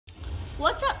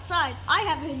What's outside? I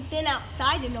haven't been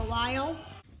outside in a while.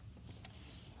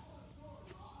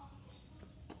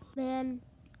 Man,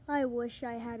 I wish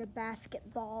I had a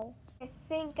basketball. I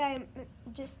think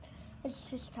it's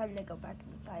just time to go back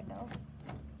inside now.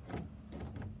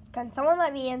 Can someone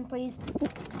let me in, please?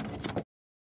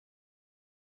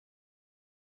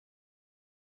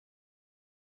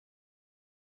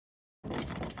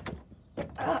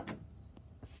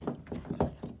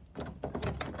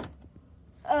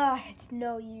 It's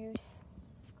no use.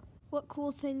 What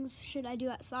cool things should I do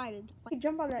outside? Like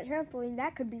jump on that trampoline,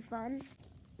 that could be fun.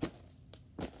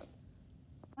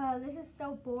 This is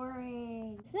so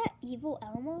boring. Is that Evil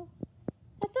Elmo?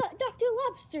 I thought Dr.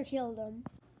 Lobster killed him.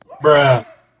 Bruh.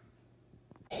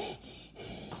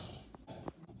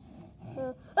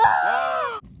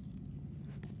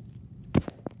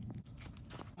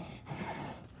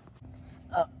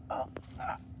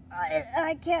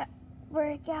 I can't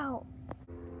break out.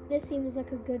 This seems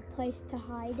like a good place to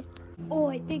hide. Oh,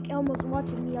 I think Elmo's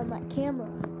watching me on that camera.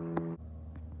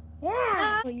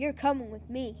 Yeah! Well, you're coming with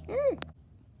me.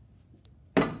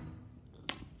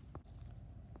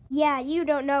 Yeah, you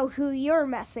don't know who you're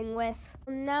messing with.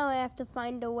 Now I have to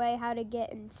find a way how to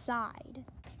get inside.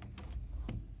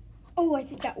 Oh, I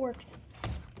think that worked.